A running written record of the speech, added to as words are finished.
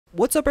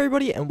What's up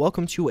everybody, and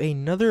welcome to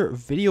another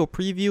video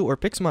preview or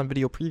Pixelmon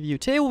video preview.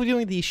 Today we'll be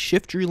doing the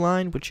Shiftry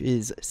line, which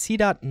is C.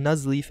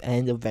 Nuzleaf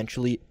and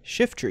eventually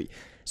Shiftry.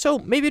 So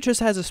maybe it just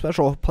has a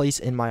special place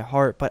in my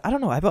heart, but I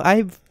don't know.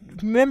 I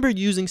remember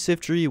using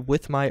Shiftry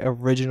with my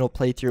original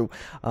playthrough,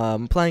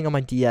 playing on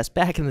my DS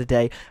back in the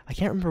day. I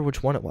can't remember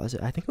which one it was.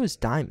 I think it was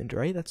Diamond,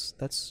 right?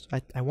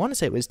 I want to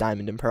say it was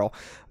Diamond and Pearl.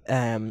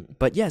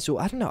 But yeah, so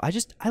I don't know.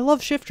 I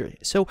love Shiftry.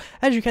 So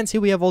as you can see,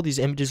 we have all these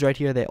images right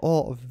here. They're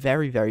all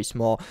very, very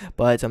small,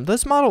 but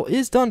this model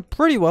is done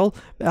pretty well.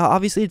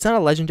 Obviously, it's not a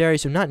legendary,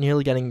 so not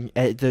nearly getting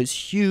those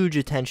huge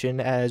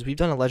attention as we've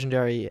done a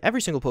legendary.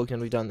 Every single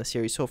Pokemon we've done in the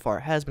series so far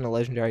has been a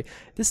legendary,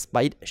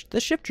 despite the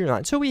Shiftry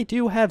line. So we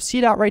do have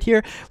C. right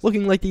here,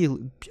 looking like the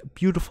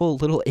beautiful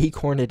little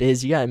acorn it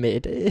is. You gotta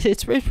admit,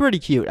 it's pretty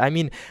cute. I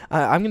mean,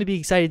 I'm gonna be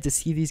excited to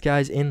see these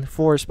guys in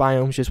forest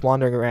biomes, just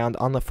wandering around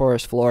on the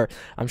forest floor.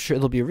 I'm sure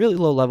they'll be really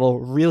low level,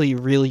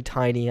 really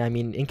tiny. I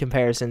mean, in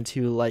comparison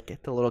to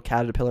like the little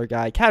caterpillar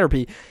guy,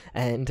 Caterpie,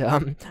 and I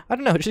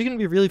don't know, it's just gonna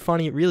be really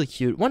funny, really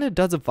cute. When it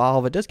does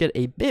evolve, it does get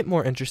a bit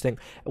more interesting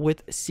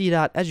with C.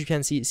 As you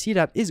can see, C.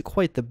 is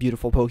quite the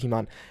beautiful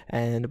Pokemon,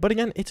 but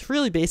again, it's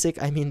really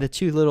basic. I mean, the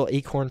two little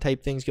acorn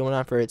type things going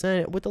on for it,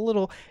 with the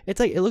little, it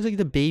looks like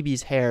the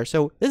baby's hair.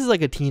 So this is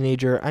like a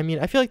teenager. I mean,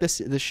 I feel like the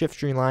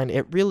Shiftry line,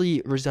 it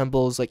really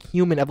resembles like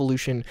human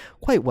evolution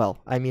quite well.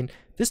 I mean,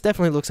 this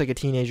definitely looks like a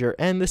teenager,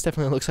 and this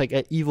definitely looks like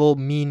an evil,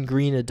 mean,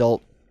 green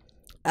adult.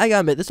 I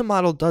gotta admit, this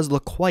model does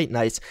look quite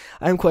nice.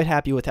 I'm quite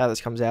happy with how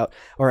this comes out,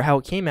 or how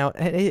it came out,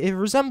 and it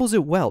resembles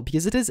it well,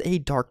 because it is a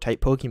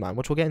dark-type Pokemon,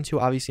 which we'll get into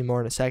obviously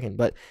more in a second,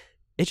 but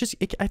I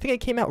think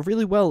it came out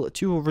really well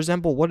to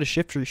resemble what a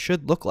Shiftry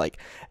should look like,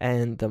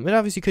 and it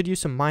obviously could use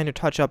some minor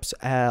touch-ups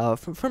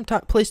from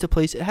place to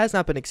place. It has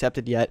not been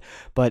accepted yet,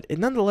 but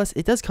nonetheless,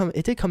 it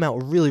did come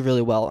out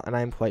really well, and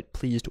I'm quite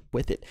pleased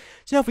with it.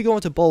 So now if we go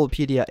into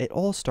Bulbapedia, it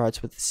all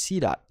starts with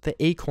C. the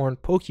acorn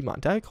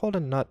Pokemon. Did I call it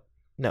a nut?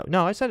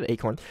 No, I said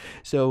acorn.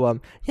 So,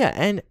 yeah,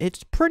 and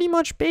it's pretty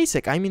much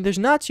basic. I mean, there's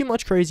not too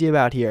much crazy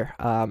about here.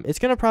 It's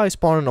going to probably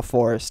spawn in a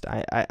forest.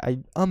 I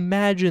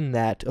imagine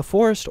that. A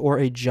forest or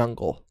a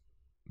jungle.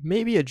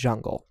 Maybe a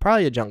jungle.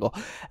 Probably a jungle.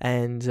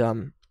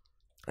 And,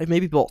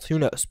 maybe both, who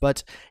knows.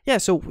 But yeah,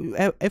 so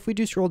if we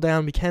do scroll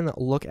down, we can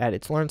look at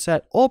its learn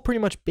set. All pretty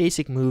much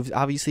basic moves.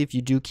 Obviously, if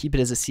you do keep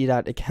it as a C.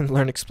 it can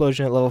learn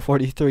explosion at level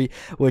 43,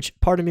 which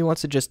part of me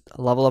wants to just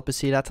level up a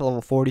C. to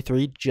level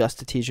 43 just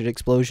to teach it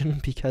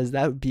explosion, because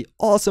that would be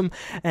awesome.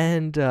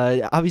 And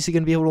obviously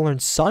going to be able to learn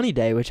Sunny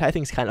Day, which I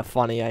think is kind of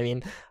funny. I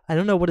mean, I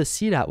don't know what a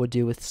C. would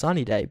do with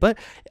Sunny Day, but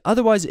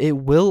otherwise it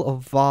will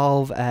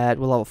evolve at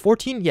level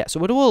 14. Yeah,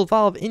 so it will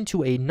evolve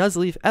into a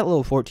Nuzleaf at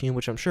level 14,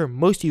 which I'm sure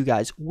most of you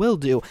guys will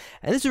do.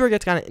 And this is where it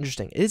gets kind of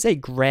interesting. It is a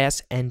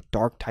grass and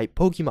dark type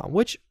Pokemon,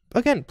 which,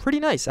 again, pretty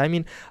nice. I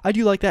mean, I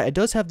do like that. It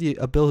does have the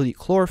ability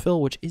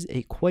Chlorophyll, which is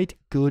a quite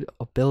good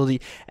ability.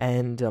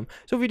 And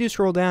so if we do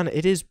scroll down,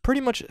 it is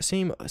pretty much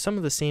some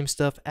of the same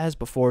stuff as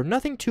before.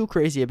 Nothing too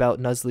crazy about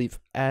Nuzleaf.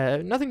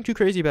 Nothing too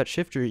crazy about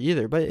Shiftry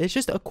either, but it's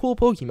just a cool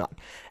Pokemon.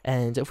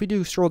 And if we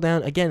do scroll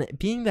down, again,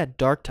 being that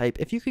dark type,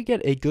 if you could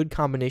get a good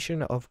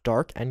combination of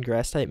dark and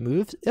grass type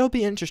moves, it'll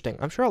be interesting.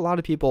 I'm sure a lot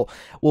of people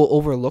will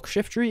overlook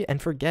Shiftry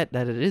and forget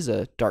that it is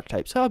a dark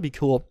type, so that'll be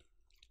cool.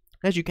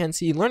 As you can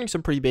see, learning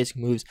some pretty basic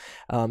moves.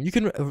 You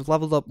can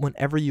level up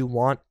whenever you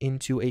want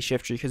into a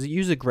Shiftry, because it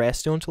uses a grass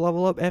stone to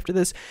level up after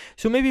this.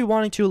 So maybe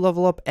wanting to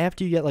level up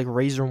after you get like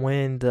Razor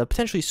Wind,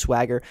 potentially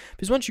Swagger,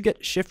 because once you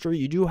get Shiftry,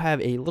 you do have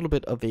a little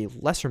bit of a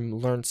lesser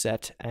learn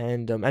set.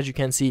 And as you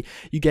can see,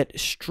 you get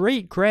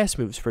straight grass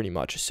moves pretty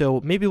much.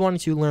 So maybe wanting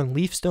to learn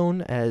Leaf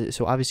Stone,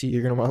 so obviously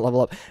you're going to want to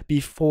level up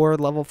before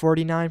level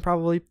 49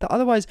 probably. But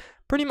otherwise,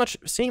 pretty much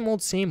same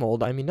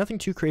old. I mean, nothing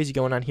too crazy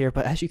going on here,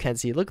 but as you can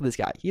see, look at this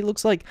guy. He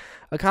looks like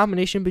a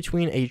combination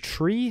between a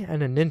tree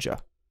and a ninja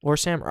or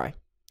samurai.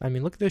 I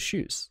mean, look at those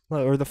shoes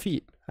or the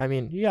feet. I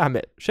mean, yeah, I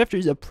admit,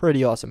 Shiftry's a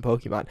pretty awesome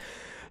Pokemon.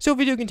 So if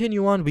we do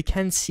continue on, we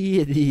can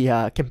see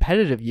the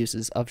competitive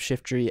uses of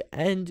Shiftry,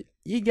 and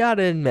you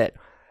gotta admit,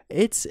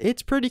 it's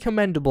pretty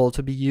commendable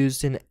to be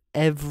used in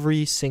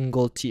every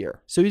single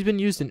tier. So he's been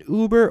used in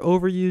uber,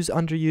 overused,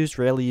 underused,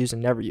 rarely used,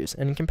 and never used.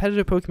 And in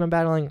competitive Pokemon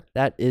battling,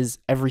 that is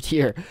every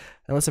tier,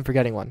 unless I'm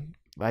forgetting one.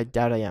 I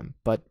doubt I am,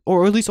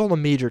 or at least all the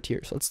major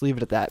tiers. Let's leave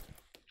it at that.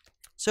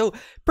 So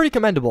pretty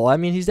commendable. I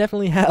mean, he's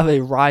definitely have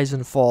a rise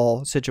and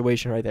fall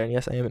situation right there. And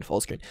yes, I am in full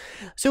screen.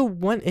 So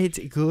when it's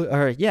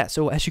good, yeah.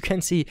 So as you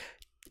can see,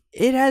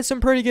 it has some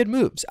pretty good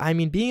moves. I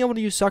mean, being able to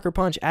use Sucker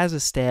Punch as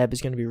a stab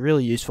is going to be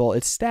really useful.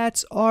 Its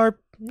stats are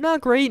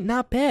not great,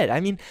 not bad. I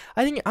mean,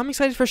 I think I'm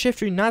excited for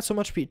Shiftry, not so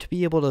much to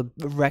be able to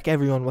wreck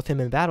everyone with him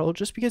in battle,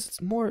 just because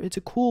it's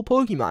a cool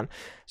Pokemon.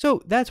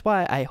 So that's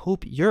why I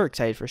hope you're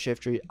excited for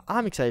Shiftry.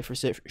 I'm excited for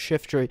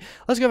Shiftry.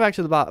 Let's go back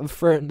to the bottom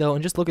though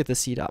and just look at the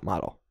C.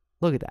 model.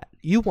 Look at that.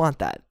 You want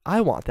that.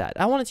 I want that.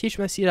 I want to teach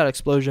my C.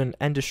 explosion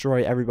and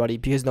destroy everybody,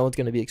 because no one's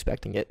going to be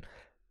expecting it.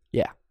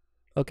 Yeah.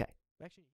 Okay.